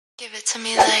Give it to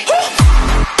me like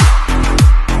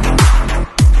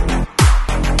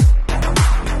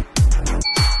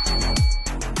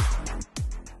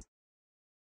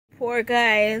poor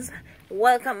guys,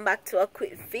 welcome back to a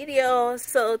quick video.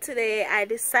 So today I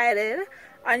decided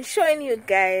on showing you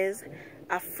guys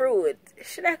a fruit.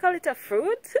 Should I call it a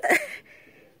fruit?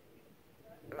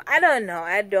 I don't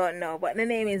know, but the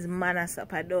name is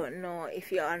Manasop. I don't know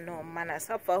if you all know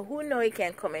Manasop. For who know, you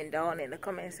can comment down in the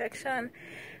comment section.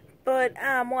 But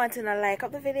I'm wanting to like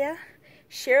up the video,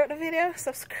 share out the video,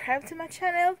 subscribe to my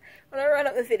channel. I'm gonna run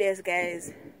up the videos,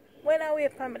 guys. When I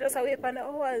wait on, just wait on the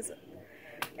hours,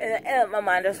 and help my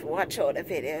man just watch all the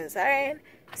videos. Alright.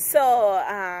 So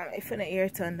if you're not here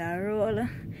to on the roll,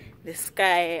 the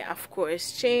sky of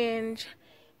course change,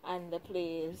 and the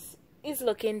place is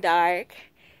looking dark,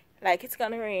 like it's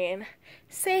gonna rain.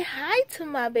 Say hi to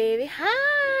my baby.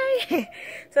 Hi.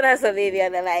 So that's the baby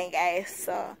on the line, guys.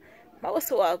 So I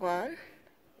was walking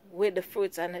with the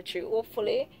fruits on the tree.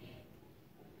 Hopefully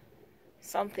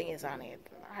something is on it.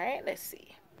 Alright, let's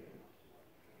see.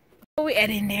 We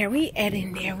heading there.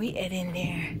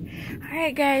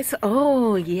 Alright guys.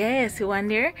 Oh yes, you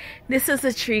wonder. This is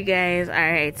the tree, guys.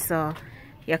 Alright, so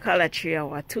you call a tree a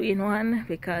 2-in-1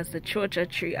 because the chocha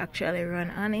tree actually run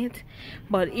on it.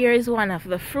 But here is one of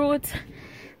the fruits.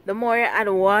 The more you add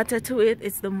water to it,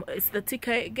 it's the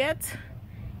thicker it gets.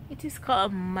 It is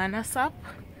called Manasop.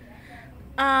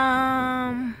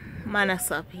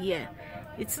 Manasop, yeah.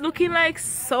 It's looking like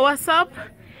soursop,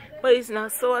 but it's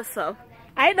not soursop.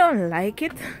 I don't like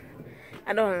it,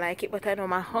 but I know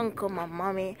my uncle, my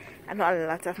mommy, I know a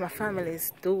lot of my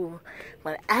families do.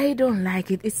 But I don't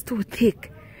like it. It's too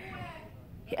thick.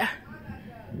 Yeah.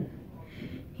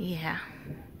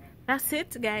 That's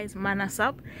it, guys.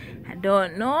 Manasop. I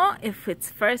don't know if it's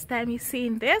first time you've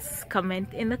seen this. Comment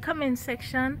in the comment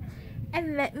section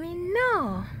and let me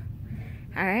know.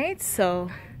 Alright, so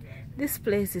this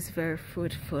place is very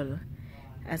fruitful.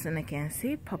 As you can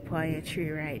see, papaya tree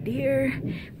right there,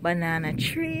 banana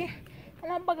tree,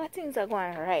 and a bag of things are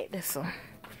going right this one.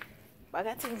 Bag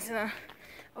of things, you know.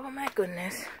 Oh my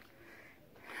goodness.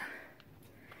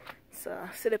 So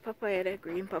see the papaya, the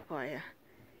green papaya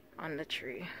on the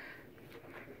tree.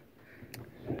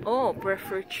 Oh,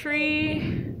 breadfruit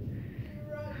tree.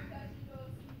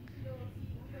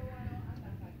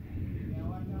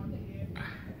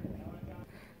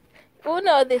 Oh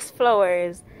no, these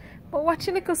flowers. But watch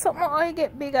it, look something how you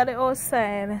get big on the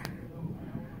outside.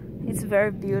 It's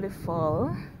very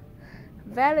beautiful.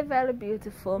 Very, very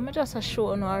beautiful. I'm just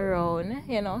showing around,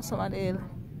 you know, some of the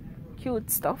cute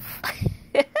stuff.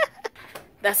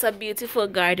 That's a beautiful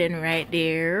garden right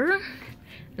there.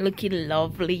 Looking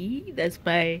lovely. That's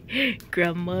my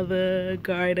grandmother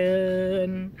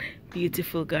garden.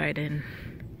 Beautiful garden.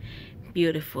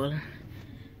 Beautiful.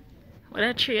 What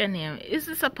a tree name? Is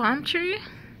this a palm tree?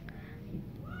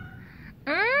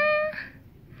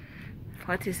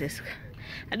 What is this?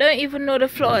 I don't even know the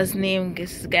flowers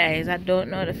names, guys. I don't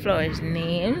know the flowers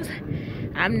names.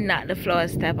 I'm not the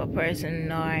flowers type of person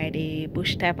nor the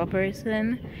bush type of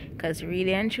person, because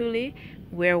really and truly,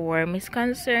 where worm is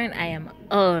concerned, I am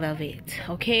out of it.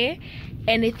 Okay,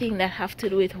 anything that have to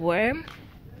do with worm,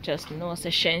 just no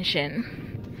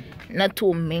sensation, not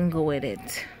to mingle with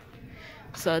it.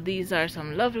 So these are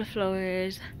some lovely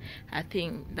flowers. I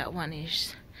think that one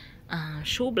is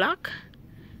shoe block,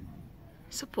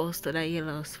 supposed to the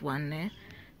yellowest one there.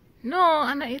 No,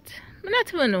 I not it. I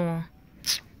not even know.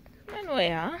 I know,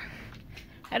 yeah.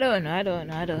 I don't know.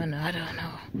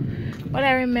 But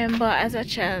I remember as a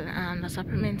child, that's a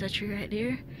pimento tree right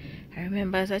there. I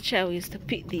remember as a child we used to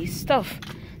pick these stuff.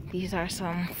 These are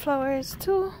some flowers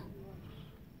too.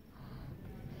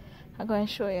 I'm going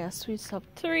to show you a sweet sop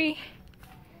 3.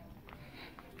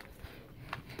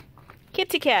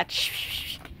 Kitty cat.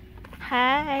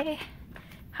 Hi.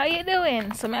 How you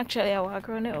doing? So actually I walk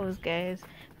around the house, guys.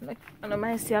 I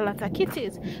might see a lot of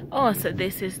kitties. Oh, so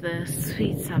this is the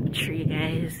sweet sop tree,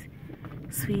 guys.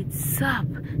 Sweet sop.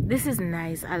 This is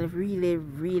nice. I really,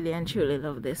 really and truly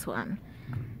love this one.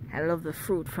 I love the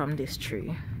fruit from this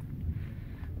tree.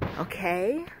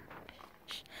 Okay.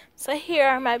 So here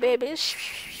are my babies.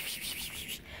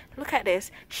 Look at this.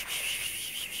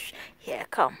 Yeah,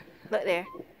 come. Look there.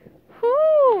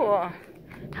 Whoo!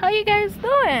 How you guys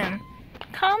doing?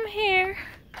 Come here.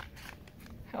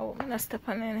 Oh, I'm gonna step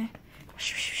on it.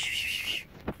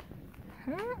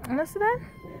 What's that?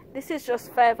 This is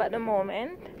just 5 at the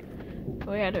moment.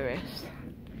 Where are the rest?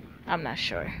 I'm not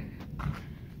sure.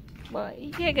 But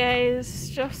yeah, guys,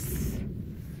 just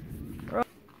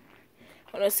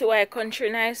wanna see why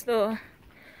country nice though.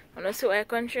 Wanna see why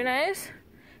country nice?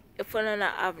 If you don't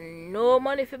have no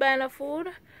money for buying a food,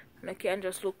 you can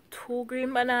just look 2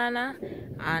 green banana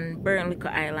and burn little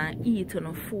oil and eat on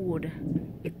the food.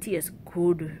 It tastes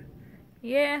good.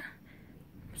 Yeah.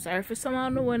 Sorry for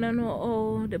someone who wanna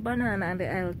know how the banana and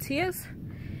the oil taste.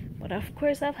 But of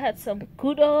course I've had some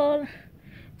good old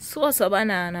sauce of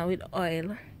banana with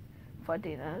oil for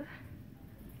dinner.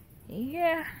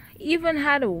 Yeah. Even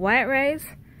had white rice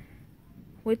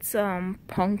with some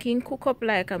pumpkin cook up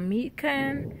like a meat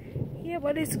can. Yeah,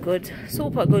 but it's good.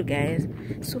 Super good, guys.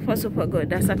 Super good.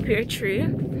 That's a pear tree.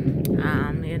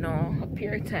 You know, a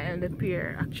pear time. The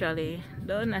pear actually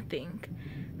done, I think.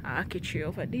 A tree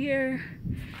over there.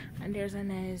 And there's a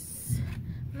nice,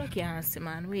 I can't see,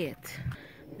 man. Wait.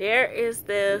 There is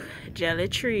the jelly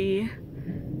tree.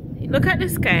 Look at the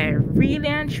sky. Really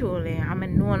and truly. I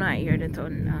mean, no one hear the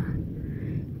thunder.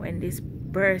 When this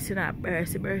bursting up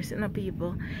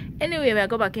people. Anyway, when I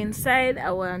go back inside,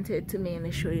 I wanted to mainly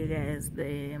show you guys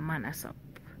the Manasop.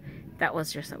 That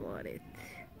was just about it.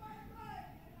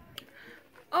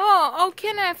 Oh, how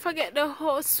can I forget the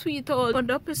whole sweet old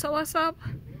Duppy Soursop?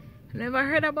 Never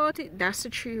heard about it? That's the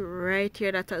tree right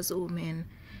here that I zoom in.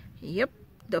 Yep,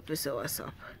 Duppy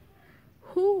Soursop.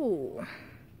 Whoo.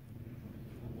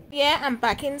 Yeah, I'm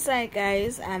back inside,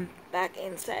 guys. I'm back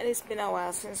inside. It's been a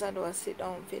while since I do a sit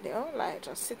down video, like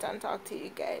just sit and talk to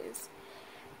you guys.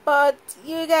 But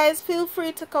you guys feel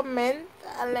free to comment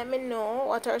and let me know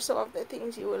what are some of the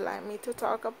things you would like me to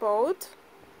talk about.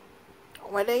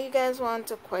 Whether you guys want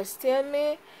to question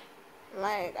me,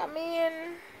 like, I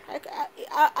mean, like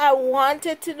I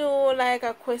wanted to do like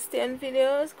a question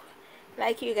videos,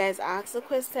 like you guys ask the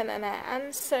question and I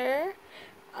answer,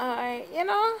 you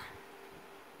know.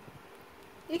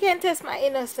 You can test my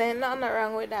innocence. Nothing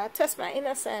wrong with that. Test my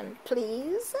innocence,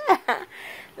 please.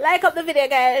 Like up the video,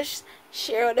 guys.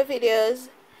 Share out the videos.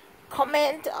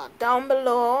 Comment down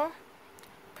below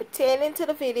pertaining to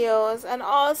the videos. And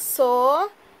also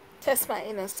test my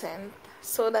innocence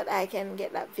so that I can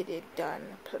get that video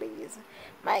done, please.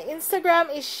 My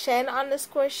Instagram is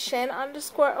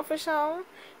Shen_official.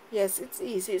 Yes, it's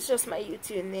easy. It's just my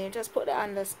YouTube name. Just put the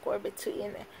underscore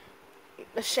between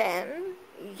the Shen.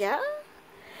 Yeah.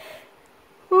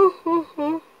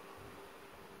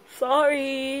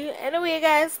 Sorry. Anyway,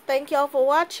 guys, thank y'all for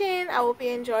watching. I hope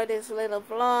you enjoyed this little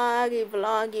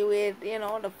vloggy with, you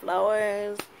know, the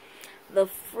flowers, the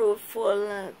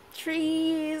fruitful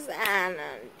trees, and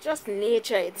just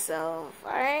nature itself.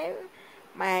 Alright,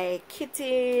 my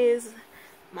kitties,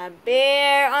 my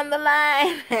bear on the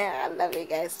line. I love you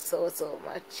guys so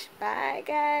much. Bye,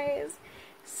 guys.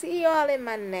 See you all in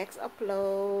my next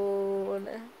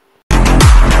upload.